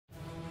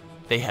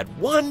They had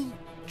one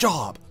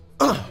job.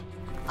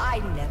 I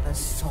never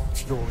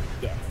sought your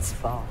deaths,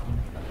 Bond,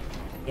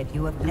 yet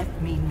you have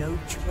left me no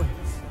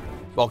choice.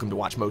 Welcome to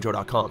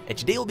WatchMojo.com, and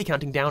today we'll be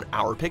counting down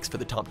our picks for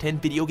the top 10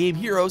 video game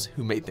heroes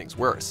who made things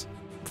worse.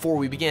 Before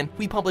we begin,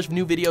 we publish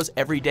new videos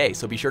every day,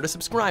 so be sure to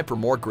subscribe for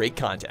more great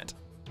content.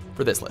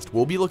 For this list,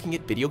 we'll be looking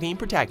at video game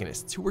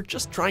protagonists who were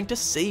just trying to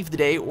save the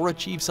day or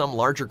achieve some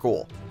larger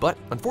goal. But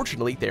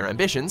unfortunately, their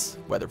ambitions,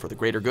 whether for the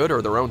greater good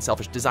or their own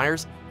selfish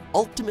desires,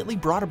 ultimately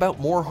brought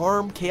about more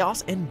harm,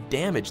 chaos, and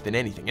damage than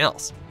anything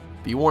else.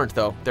 Be warned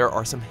though, there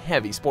are some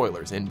heavy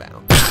spoilers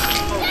inbound.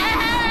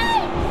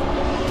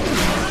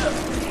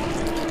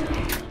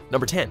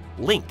 Number 10,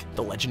 Link,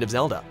 The Legend of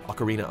Zelda,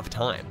 Ocarina of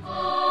Time.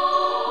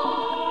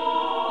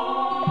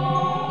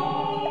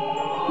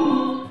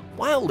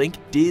 While Link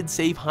did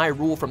save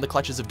Hyrule from the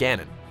clutches of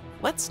Ganon,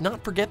 let's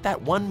not forget that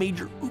one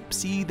major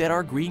oopsie that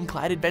our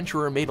green-clad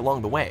adventurer made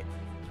along the way.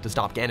 To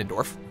stop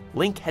Ganondorf,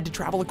 Link had to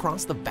travel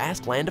across the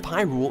vast land of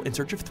Hyrule in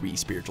search of 3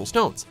 spiritual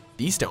stones.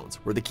 These stones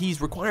were the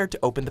keys required to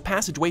open the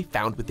passageway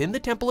found within the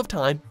Temple of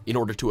Time in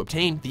order to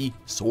obtain the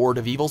Sword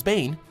of Evil's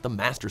Bane, the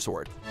Master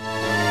Sword.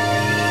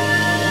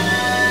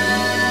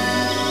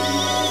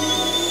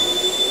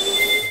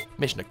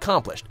 Mission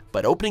accomplished,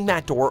 but opening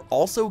that door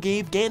also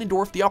gave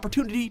Ganondorf the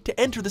opportunity to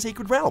enter the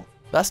Sacred Realm,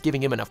 thus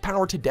giving him enough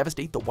power to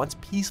devastate the once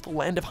peaceful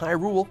land of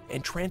Hyrule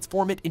and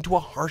transform it into a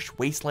harsh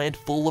wasteland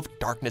full of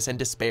darkness and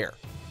despair.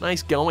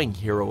 Nice going,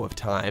 hero of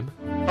time.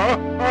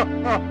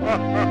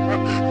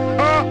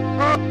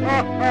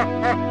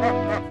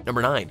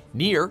 Number 9,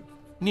 Nier.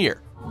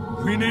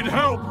 We need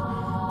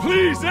help!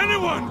 Please,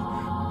 anyone!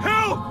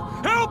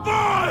 Help! Help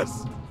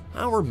us!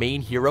 Our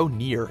main hero,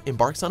 Nier,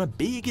 embarks on a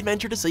big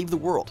adventure to save the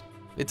world.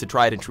 It's a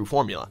tried and true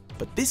formula,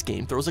 but this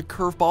game throws a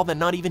curveball that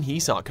not even he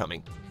saw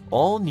coming.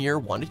 All Nier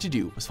wanted to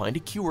do was find a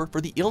cure for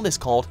the illness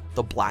called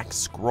the Black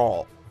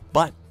Scrawl.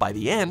 But by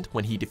the end,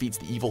 when he defeats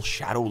the evil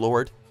Shadow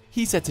Lord,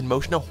 he sets in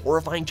motion a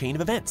horrifying chain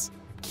of events.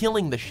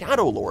 Killing the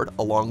Shadow Lord,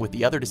 along with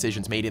the other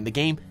decisions made in the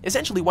game,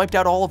 essentially wiped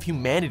out all of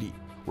humanity,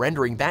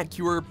 rendering that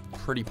cure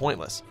pretty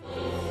pointless.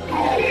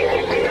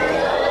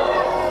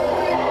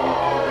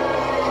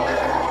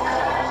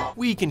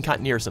 We can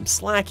cut Nier some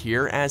slack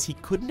here, as he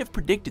couldn't have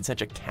predicted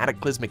such a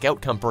cataclysmic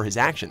outcome for his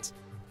actions.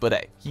 But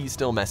hey, he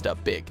still messed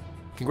up big.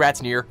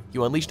 Congrats, Nier,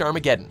 you unleashed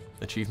Armageddon.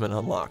 Achievement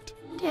unlocked.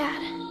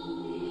 Dad,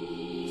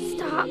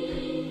 stop.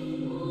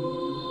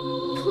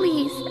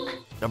 Please.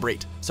 Number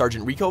 8,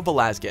 Sergeant Rico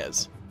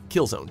Velasquez,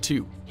 Killzone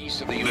 2.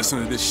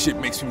 Listen to this shit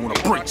makes me want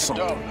to break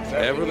something.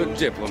 Ever the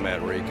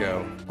diplomat,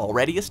 Rico.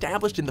 Already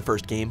established in the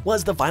first game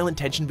was the violent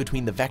tension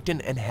between the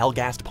Vectan and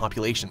Helghast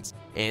populations,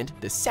 and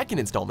the second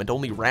installment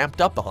only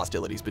ramped up the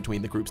hostilities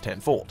between the groups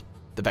tenfold.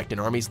 The Vectan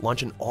armies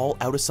launch an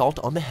all-out assault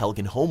on the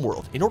Helgen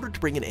homeworld in order to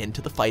bring an end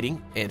to the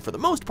fighting, and for the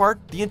most part,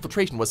 the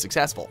infiltration was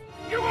successful.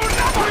 You will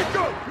not,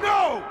 Rico!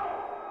 No!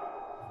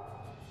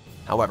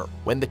 However,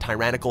 when the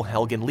tyrannical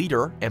Helgen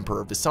leader,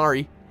 Emperor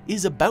Visari,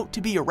 is about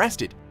to be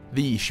arrested,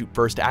 the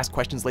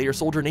shoot-first-ask-questions-later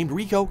soldier named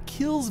Rico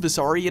kills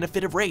Visari in a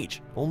fit of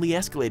rage, only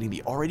escalating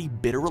the already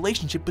bitter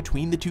relationship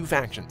between the two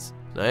factions.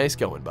 Nice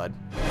going, bud.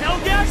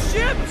 Helghast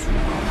ships!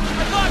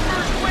 I thought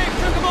First Wave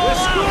took them all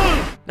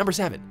out! Number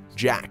 7,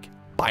 Jack,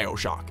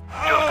 Bioshock.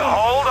 Just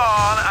hold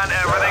on and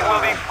everything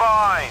will be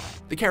fine.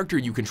 The character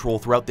you control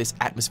throughout this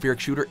atmospheric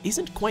shooter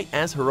isn't quite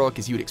as heroic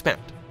as you'd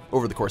expect.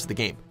 Over the course of the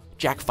game,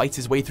 Jack fights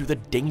his way through the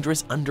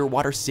dangerous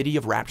underwater city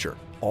of Rapture,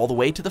 all the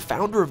way to the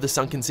founder of the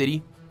sunken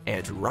city,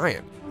 Andrew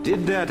Ryan.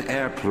 Did that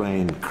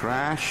airplane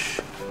crash,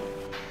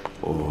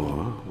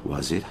 or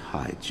was it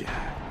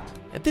hijacked?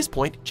 At this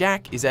point,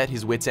 Jack is at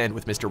his wit's end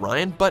with Mr.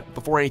 Ryan, but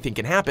before anything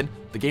can happen,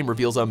 the game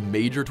reveals a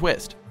major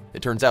twist.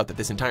 It turns out that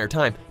this entire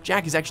time,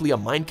 Jack is actually a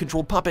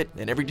mind-controlled puppet,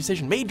 and every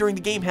decision made during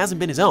the game hasn't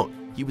been his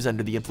own. He was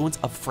under the influence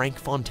of Frank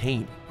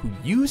Fontaine, who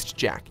used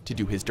Jack to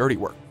do his dirty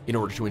work, in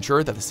order to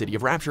ensure that the city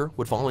of Rapture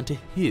would fall into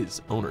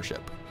his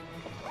ownership.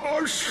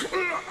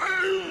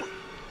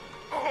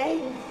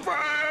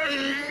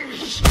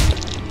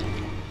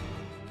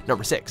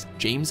 Number 6,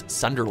 James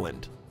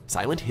Sunderland,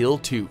 Silent Hill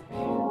 2.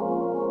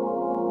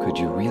 Could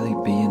you really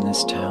be in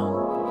this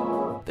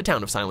town? The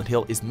town of Silent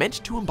Hill is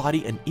meant to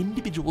embody an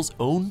individual's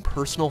own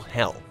personal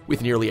hell,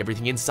 with nearly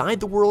everything inside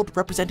the world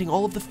representing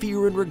all of the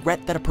fear and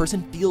regret that a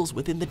person feels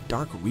within the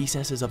dark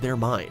recesses of their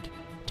mind.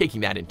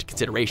 Taking that into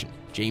consideration,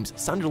 James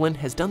Sunderland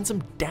has done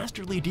some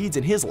dastardly deeds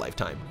in his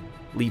lifetime,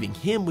 leaving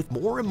him with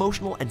more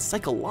emotional and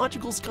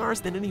psychological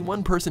scars than any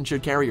one person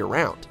should carry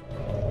around.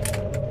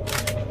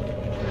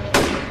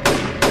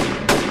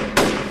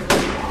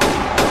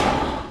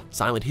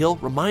 Silent Hill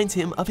reminds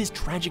him of his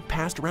tragic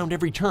past around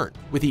every turn,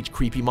 with each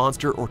creepy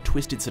monster or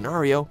twisted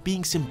scenario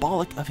being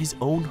symbolic of his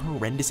own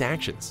horrendous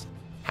actions.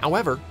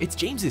 However, it's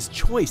James's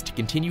choice to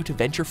continue to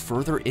venture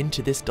further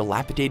into this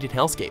dilapidated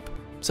hellscape.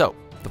 So,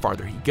 the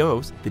farther he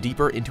goes, the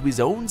deeper into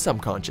his own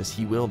subconscious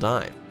he will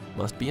dive.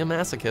 Must be a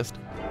masochist.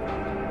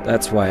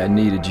 That's why I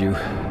needed you.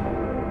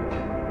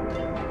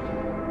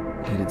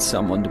 Needed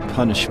someone to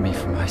punish me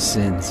for my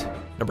sins.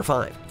 Number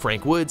 5,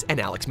 Frank Woods and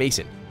Alex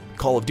Mason,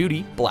 Call of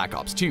Duty Black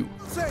Ops 2.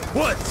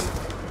 What?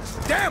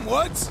 Damn,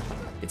 Woods!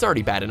 It's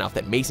already bad enough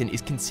that Mason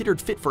is considered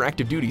fit for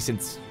active duty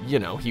since, you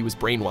know, he was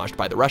brainwashed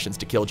by the Russians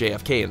to kill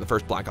JFK in the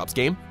first Black Ops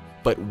game,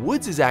 but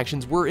Woods'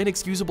 actions were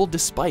inexcusable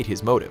despite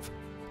his motive.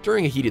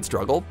 During a heated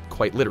struggle,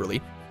 quite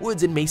literally,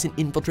 Woods and Mason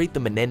infiltrate the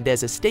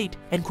Menendez estate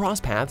and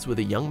cross paths with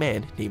a young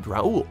man named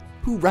Raul,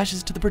 who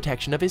rushes to the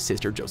protection of his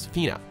sister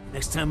Josefina.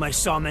 Next time I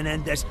saw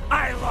Menendez,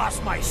 I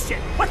lost my shit.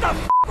 What the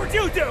f would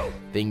you do?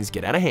 Things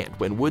get out of hand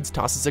when Woods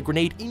tosses a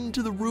grenade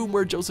into the room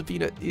where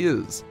Josefina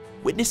is.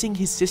 Witnessing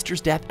his sister's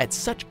death at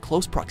such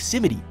close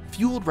proximity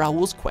fueled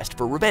Raul's quest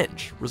for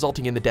revenge,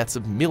 resulting in the deaths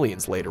of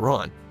millions later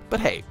on.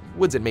 But hey,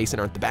 Woods and Mason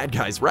aren't the bad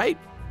guys, right?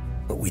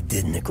 What we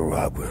did in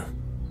Nicaragua,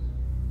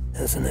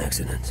 that's an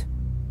accident.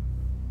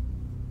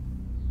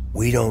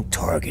 We don't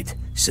target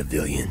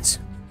civilians.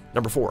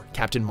 Number 4,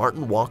 Captain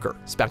Martin Walker,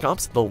 Spec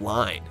Ops: The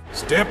Line.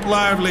 Step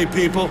lively,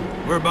 people.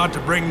 We're about to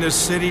bring this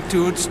city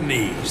to its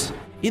knees.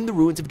 In the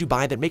ruins of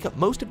Dubai that make up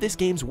most of this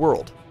game's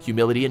world,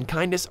 humility and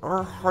kindness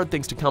are hard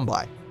things to come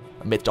by.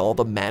 Amidst all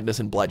the madness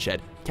and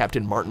bloodshed,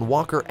 Captain Martin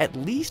Walker at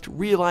least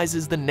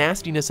realizes the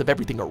nastiness of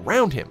everything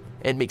around him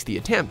and makes the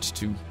attempt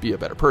to be a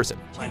better person.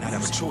 Might not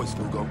have a choice,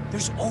 Hugo.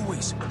 There's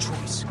always a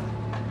choice.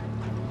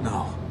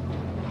 No,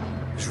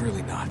 there's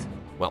really not.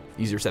 Well,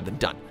 easier said than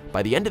done.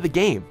 By the end of the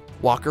game,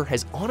 Walker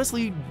has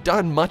honestly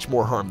done much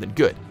more harm than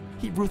good.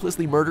 He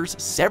ruthlessly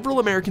murders several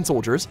American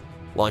soldiers,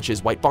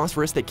 launches white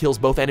phosphorus that kills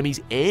both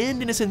enemies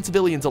and innocent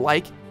civilians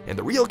alike, and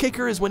the real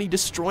kicker is when he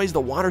destroys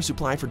the water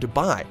supply for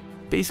Dubai,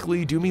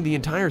 basically dooming the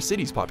entire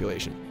city's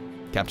population.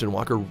 Captain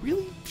Walker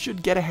really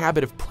should get a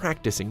habit of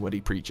practicing what he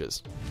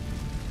preaches.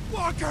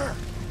 Walker!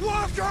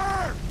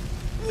 Walker!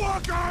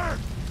 Walker!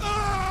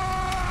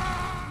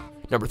 Ah!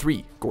 Number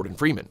 3, Gordon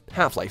Freeman,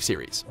 Half-Life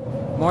series.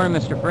 Morning,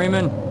 Mr.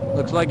 Freeman.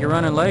 Looks like you're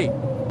running late.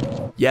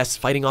 Yes,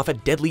 fighting off a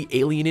deadly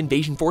alien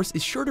invasion force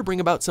is sure to bring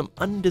about some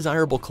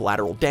undesirable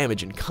collateral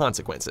damage and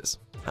consequences.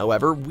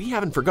 However, we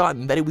haven't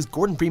forgotten that it was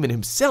Gordon Freeman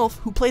himself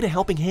who played a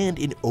helping hand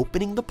in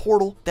opening the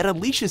portal that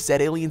unleashes said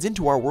aliens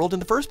into our world in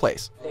the first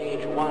place.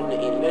 Stage 1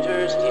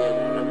 emitters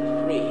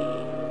in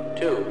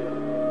 3, 2,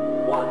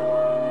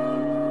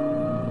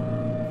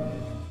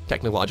 1.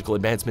 Technological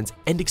advancements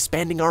and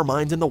expanding our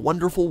minds in the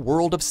wonderful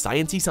world of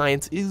sciencey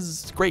science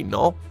is great and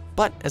all,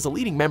 but as a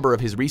leading member of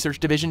his research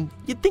division,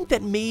 you'd think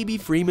that maybe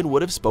Freeman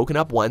would have spoken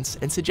up once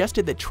and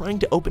suggested that trying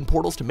to open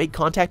portals to make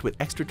contact with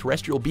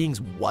extraterrestrial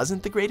beings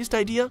wasn't the greatest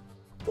idea.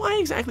 Why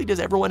exactly does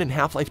everyone in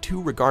Half-Life 2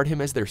 regard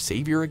him as their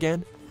savior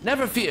again?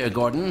 Never fear,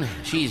 Gordon.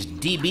 She's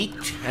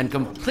debeaked and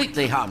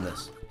completely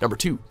harmless. Number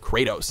 2,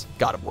 Kratos,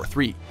 God of War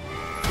 3.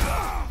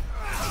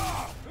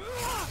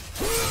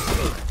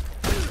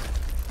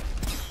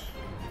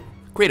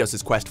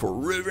 Kratos' quest for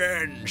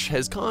revenge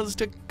has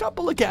caused a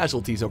couple of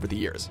casualties over the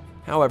years.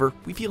 However,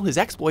 we feel his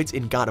exploits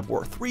in God of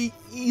War 3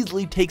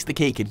 easily takes the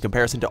cake in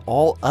comparison to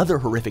all other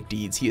horrific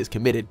deeds he has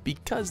committed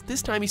because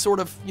this time he sort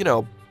of,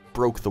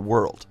 broke the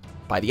world.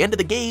 By the end of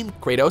the game,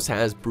 Kratos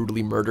has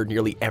brutally murdered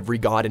nearly every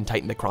god and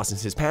titan that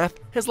crosses his path,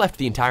 has left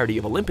the entirety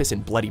of Olympus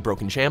in bloody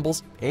broken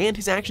shambles, and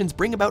his actions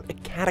bring about a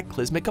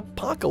cataclysmic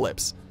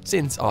apocalypse,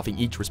 since offing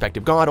each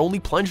respective god only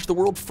plunged the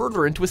world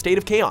further into a state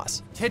of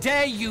chaos.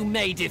 Today you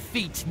may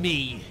defeat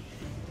me,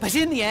 but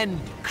in the end,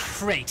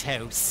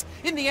 Kratos,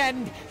 in the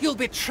end, you'll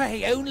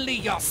betray only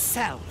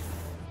yourself.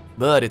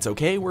 But it's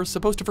okay, we're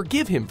supposed to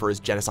forgive him for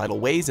his genocidal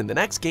ways in the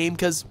next game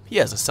because he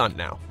has a son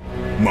now.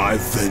 My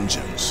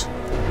vengeance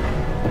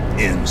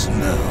ends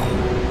now.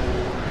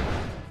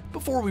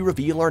 Before we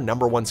reveal our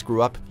number 1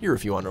 screw-up, here are a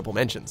few honorable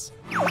mentions.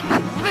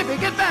 Flippy,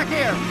 get back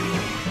here!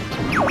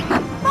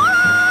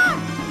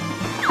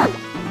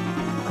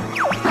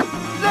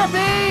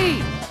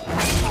 Flippy!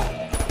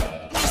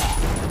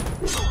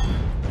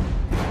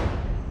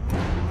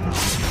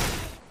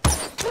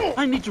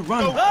 I need to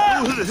run.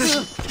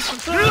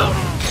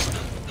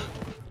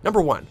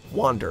 Number 1,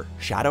 Wander,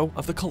 Shadow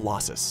of the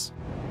Colossus.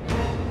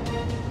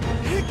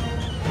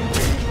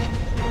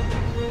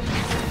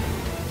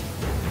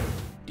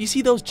 Do you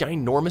see those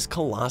ginormous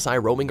colossi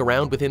roaming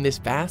around within this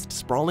vast,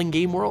 sprawling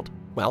game world?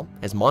 Well,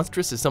 as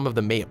monstrous as some of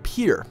them may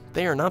appear,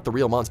 they are not the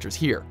real monsters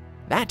here.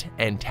 That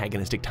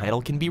antagonistic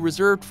title can be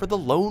reserved for the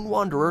lone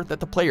wanderer that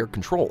the player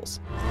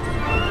controls.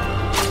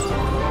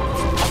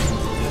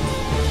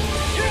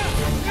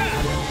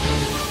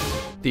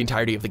 The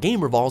entirety of the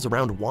game revolves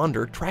around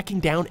Wander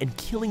tracking down and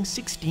killing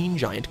 16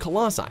 giant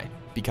colossi,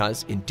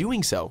 because in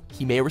doing so,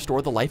 he may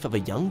restore the life of a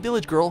young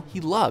village girl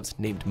he loves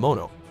named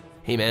Mono.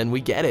 Hey man, we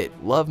get it,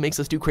 love makes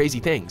us do crazy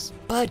things,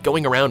 but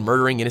going around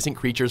murdering innocent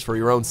creatures for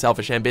your own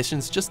selfish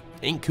ambitions just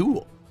ain't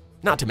cool.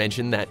 Not to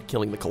mention that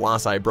killing the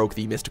colossi broke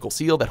the mystical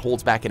seal that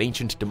holds back an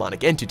ancient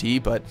demonic entity,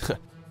 but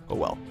oh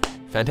well.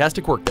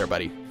 Fantastic work there,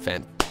 buddy.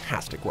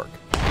 Fantastic work.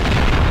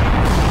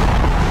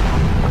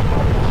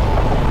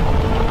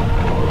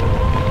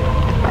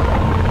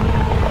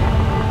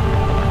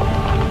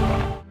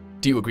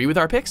 Do you agree with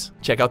our picks?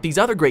 Check out these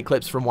other great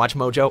clips from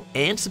WatchMojo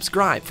and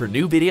subscribe for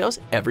new videos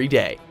every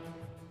day.